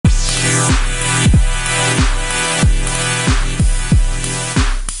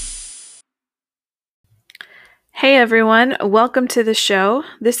Hey everyone, welcome to the show.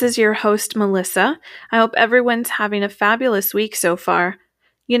 This is your host, Melissa. I hope everyone's having a fabulous week so far.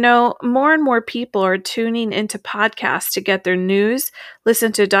 You know, more and more people are tuning into podcasts to get their news,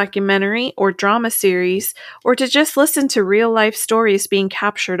 listen to a documentary or drama series, or to just listen to real life stories being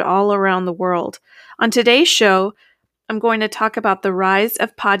captured all around the world. On today's show, I'm going to talk about the rise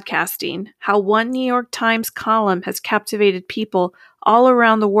of podcasting, how one New York Times column has captivated people all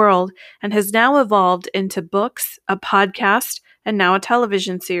around the world and has now evolved into books, a podcast, and now a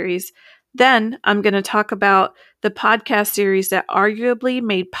television series. Then I'm going to talk about the podcast series that arguably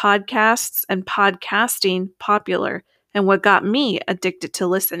made podcasts and podcasting popular and what got me addicted to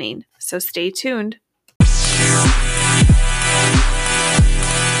listening. So stay tuned.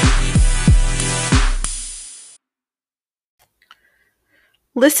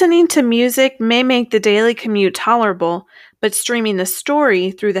 Listening to music may make the daily commute tolerable, but streaming the story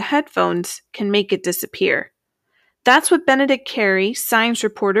through the headphones can make it disappear. That's what Benedict Carey, science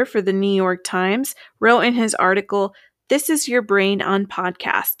reporter for the New York Times, wrote in his article, "This is Your Brain on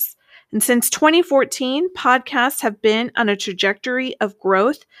Podcasts." And since 2014, podcasts have been on a trajectory of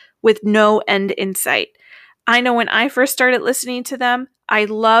growth with no end in sight. I know when I first started listening to them, I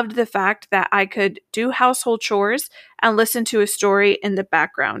loved the fact that I could do household chores and listen to a story in the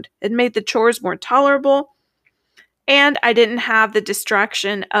background. It made the chores more tolerable, and I didn't have the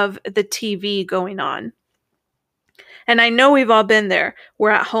distraction of the TV going on. And I know we've all been there. We're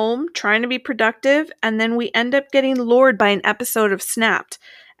at home trying to be productive, and then we end up getting lured by an episode of Snapped,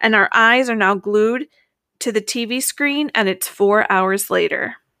 and our eyes are now glued to the TV screen, and it's 4 hours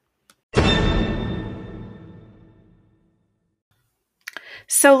later.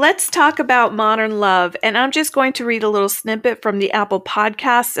 So let's talk about modern love, and I'm just going to read a little snippet from the Apple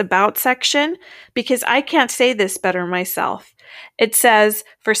Podcasts About section because I can't say this better myself. It says,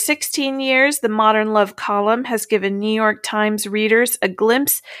 "For 16 years, the Modern Love column has given New York Times readers a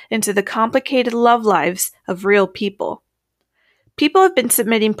glimpse into the complicated love lives of real people. People have been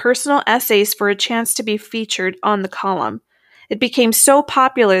submitting personal essays for a chance to be featured on the column. It became so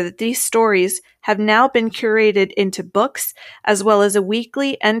popular that these stories have now been curated into books, as well as a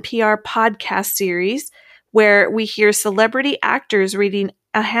weekly NPR podcast series where we hear celebrity actors reading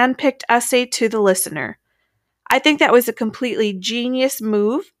a handpicked essay to the listener. I think that was a completely genius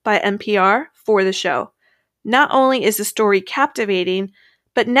move by NPR for the show. Not only is the story captivating,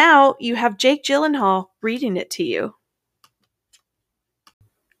 but now you have Jake Gyllenhaal reading it to you."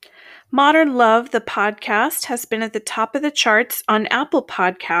 Modern Love, the podcast, has been at the top of the charts on Apple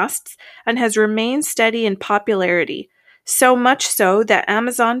Podcasts and has remained steady in popularity. So much so that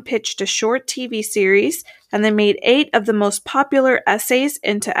Amazon pitched a short TV series and they made 8 of the most popular essays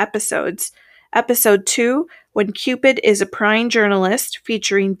into episodes. Episode 2, When Cupid is a Prying Journalist,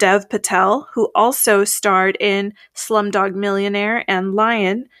 featuring Dev Patel, who also starred in Slumdog Millionaire and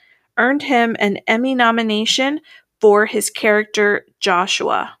Lion, earned him an Emmy nomination for his character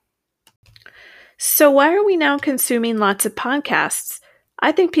Joshua. So why are we now consuming lots of podcasts?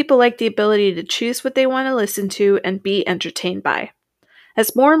 I think people like the ability to choose what they want to listen to and be entertained by.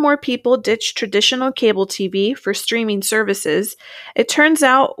 As more and more people ditch traditional cable TV for streaming services, it turns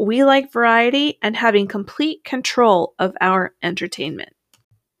out we like variety and having complete control of our entertainment.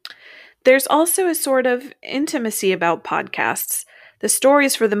 There's also a sort of intimacy about podcasts. The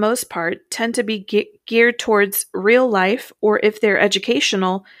stories, for the most part, tend to be geared towards real life, or if they're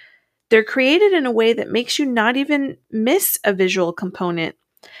educational, they're created in a way that makes you not even miss a visual component.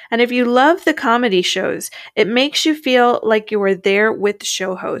 And if you love the comedy shows, it makes you feel like you are there with the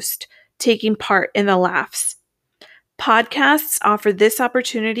show host, taking part in the laughs. Podcasts offer this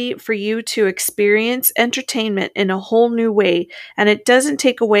opportunity for you to experience entertainment in a whole new way, and it doesn't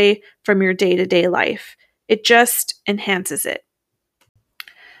take away from your day-to-day life. It just enhances it.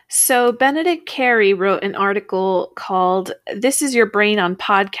 So Benedict Carey wrote an article called "This is Your Brain on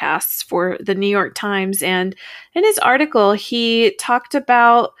Podcasts" for the New York Times. And in his article, he talked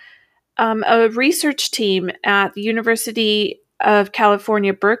about a research team at the University of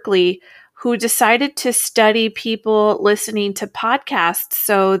California, Berkeley, who decided to study people listening to podcasts.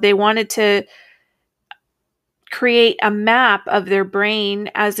 So they wanted to create a map of their brain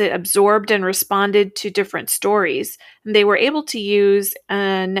as it absorbed and responded to different stories. And they were able to use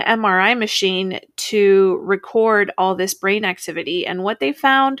an MRI machine to record all this brain activity. And what they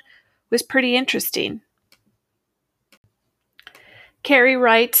found was pretty interesting. Carey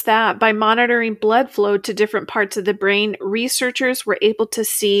writes that by monitoring blood flow to different parts of the brain, researchers were able to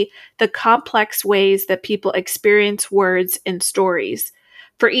see the complex ways that people experience words in stories.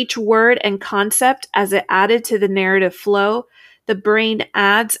 For each word and concept, as it added to the narrative flow, the brain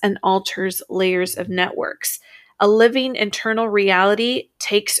adds and alters layers of networks. a living internal reality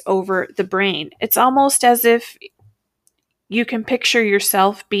takes over the brain. It's almost as if you can picture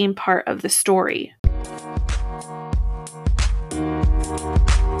yourself being part of the story.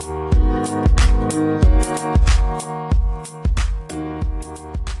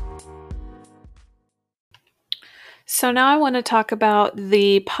 So now I want to talk about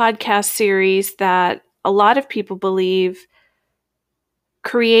the podcast series that a lot of people believe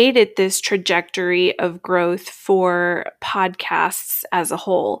created this trajectory of growth for podcasts as a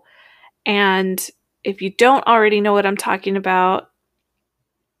whole. And if you don't already know what I'm talking about,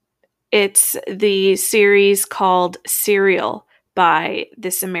 it's the series called Serial by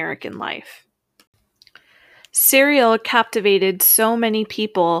This American Life. Serial captivated so many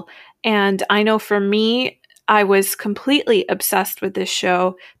people, and I know for me, I was completely obsessed with this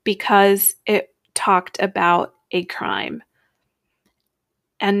show because it talked about a crime.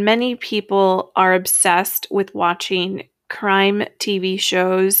 And many people are obsessed with watching crime TV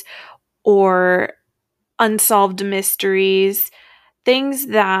shows or unsolved mysteries, things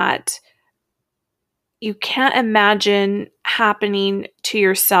that you can't imagine happening to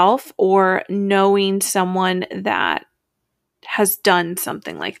yourself or knowing someone that has done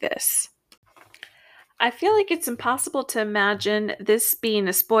something like this. I feel like it's impossible to imagine this being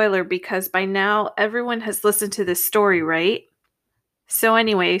a spoiler because by now everyone has listened to this story, right? So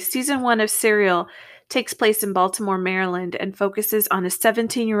anyway, season 1 of Serial takes place in Baltimore, Maryland, and focuses on a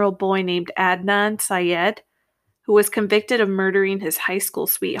 17-year-old boy named Adnan Syed, who was convicted of murdering his high school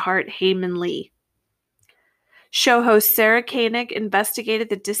sweetheart, Heyman Lee. Show host Sarah Koenig investigated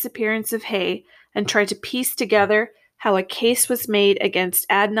the disappearance of Hay and tried to piece together how a case was made against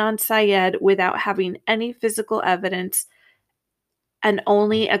Adnan Syed without having any physical evidence and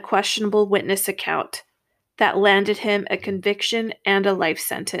only a questionable witness account that landed him a conviction and a life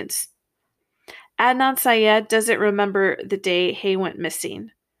sentence. Adnan Syed doesn't remember the day Hay went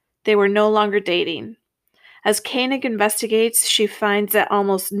missing. They were no longer dating. As Koenig investigates, she finds that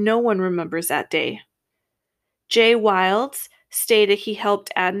almost no one remembers that day. Jay Wilds stated he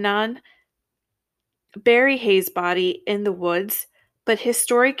helped Adnan bury Hay's body in the woods, but his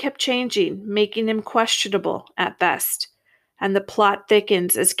story kept changing, making him questionable at best. And the plot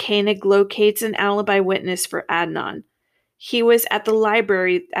thickens as Koenig locates an alibi witness for Adnan. He was at the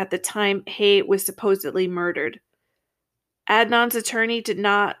library at the time Hay was supposedly murdered. Adnan's attorney did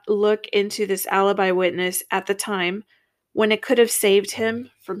not look into this alibi witness at the time when it could have saved him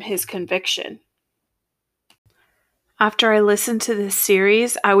from his conviction. After I listened to this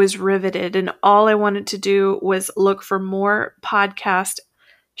series, I was riveted, and all I wanted to do was look for more podcast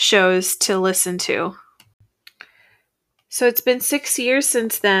shows to listen to. So it's been 6 years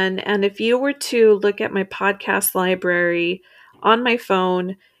since then, and if you were to look at my podcast library on my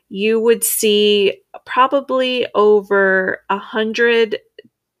phone, you would see probably over 100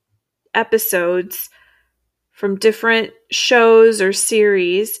 episodes from different shows or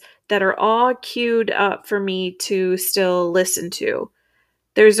series that are all queued up for me to still listen to.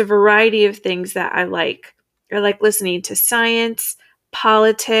 There's a variety of things that I like. I like listening to science,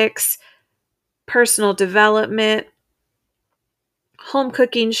 politics, personal development, home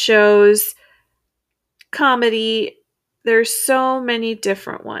cooking shows, comedy. There's so many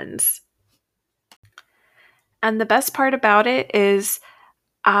different ones. And the best part about it is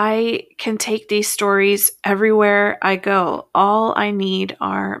I can take these stories everywhere I go. All I need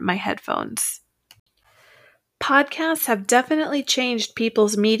are my headphones. Podcasts have definitely changed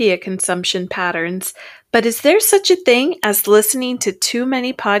people's media consumption patterns, but is there such a thing as listening to too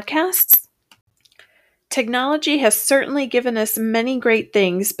many podcasts? Technology has certainly given us many great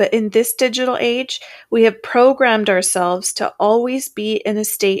things, but in this digital age, we have programmed ourselves to always be in a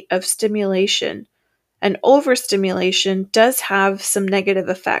state of stimulation. And overstimulation does have some negative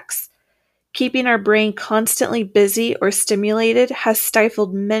effects. Keeping our brain constantly busy or stimulated has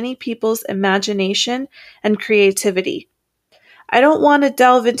stifled many people's imagination and creativity. I don't want to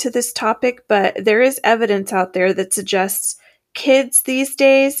delve into this topic, but there is evidence out there that suggests kids these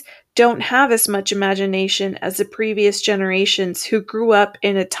days don't have as much imagination as the previous generations who grew up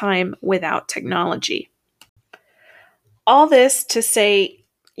in a time without technology. All this to say,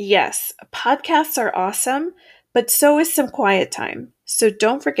 yes, podcasts are awesome, but so is some quiet time. So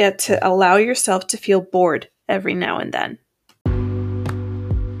don't forget to allow yourself to feel bored every now and then.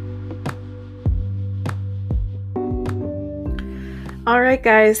 Alright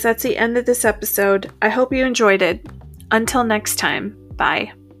guys, that's the end of this episode. I hope you enjoyed it. Until next time,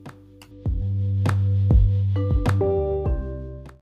 bye.